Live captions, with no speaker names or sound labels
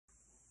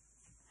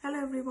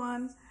Hello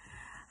everyone,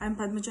 I'm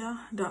Padmaja,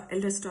 the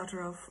eldest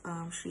daughter of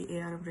Sri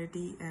A.R.M.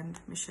 Reddy and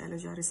Ms.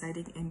 Shailaja,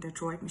 residing in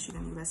Detroit,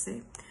 Michigan,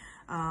 USA.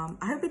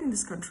 I have been in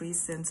this country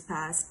since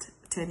past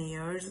 10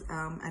 years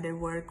and I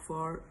work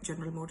for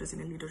General Motors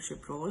in a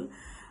leadership role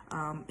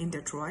in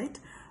Detroit.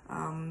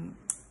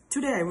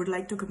 Today, I would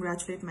like to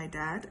congratulate my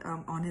dad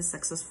on his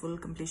successful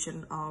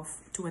completion of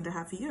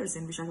 2.5 years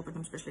in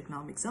Visakhapatnam Special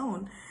Economic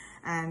Zone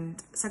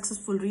and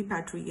successful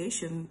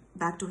repatriation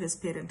back to his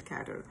parent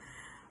cadre.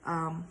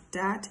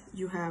 Dad,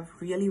 you have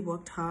really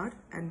worked hard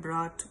and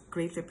brought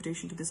great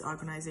reputation to this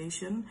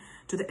organization,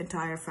 to the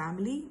entire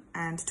family,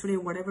 and today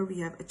whatever we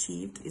have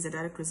achieved is a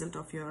direct result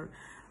of your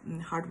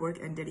hard work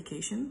and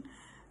dedication.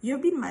 You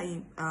have been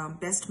my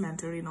best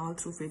mentor in all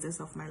through phases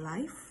of my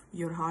life.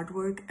 Your hard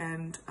work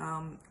and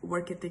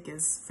work ethic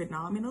is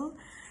phenomenal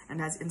and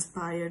has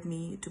inspired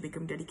me to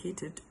become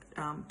dedicated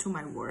to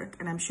my work,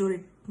 and I'm sure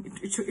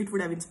it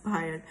would have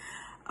inspired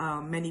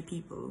many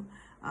people.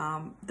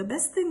 The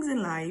best things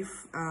in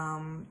life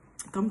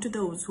come to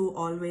those who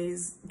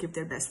always give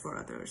their best for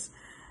others.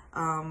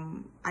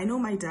 I know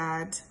my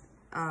dad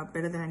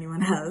better than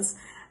anyone else.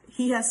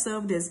 He has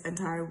served his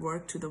entire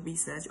work to the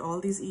VSEZ all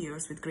these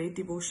years with great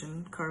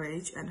devotion,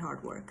 courage, and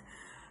hard work.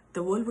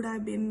 The world would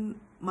have been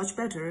much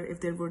better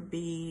if there would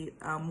be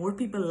more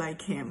people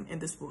like him in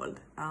this world.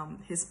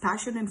 His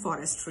passion in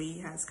forestry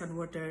has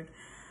converted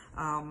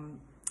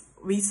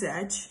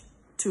VSEZ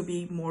to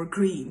be more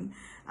green.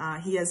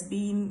 He has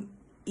been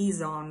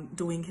ease on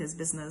doing his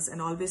business and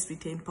always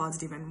retained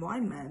positive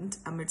environment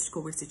amidst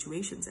COVID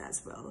situations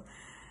as well.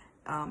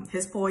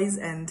 His poise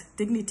and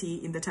dignity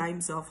in the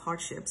times of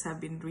hardships have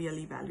been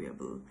really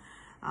valuable.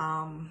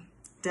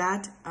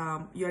 Dad,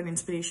 you're an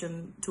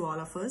inspiration to all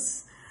of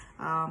us.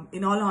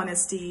 In all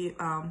honesty,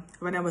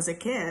 when I was a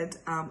kid,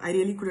 I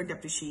really couldn't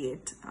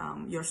appreciate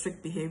your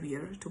strict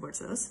behavior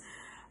towards us.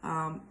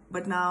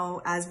 But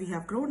now, as we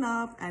have grown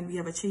up and we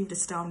have achieved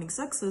astounding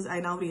success, I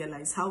now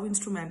realize how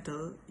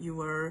instrumental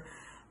your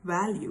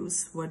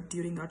values were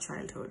during our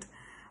childhood.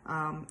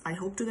 I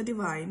hope to the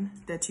divine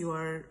that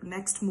your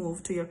next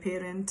move to your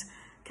parent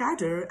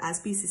cadre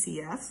as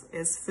PCCF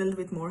is filled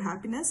with more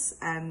happiness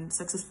and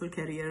successful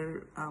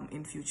career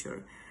in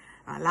future.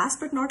 Last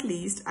but not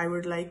least, I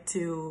would like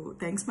to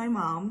thank my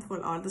mom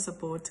for all the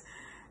support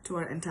to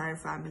our entire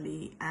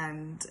family,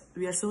 and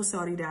we are so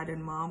sorry, Dad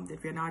and Mom,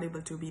 that we are not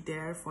able to be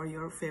there for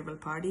your farewell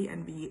party,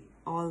 and we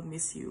all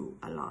miss you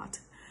a lot.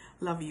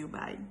 Love you.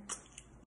 Bye.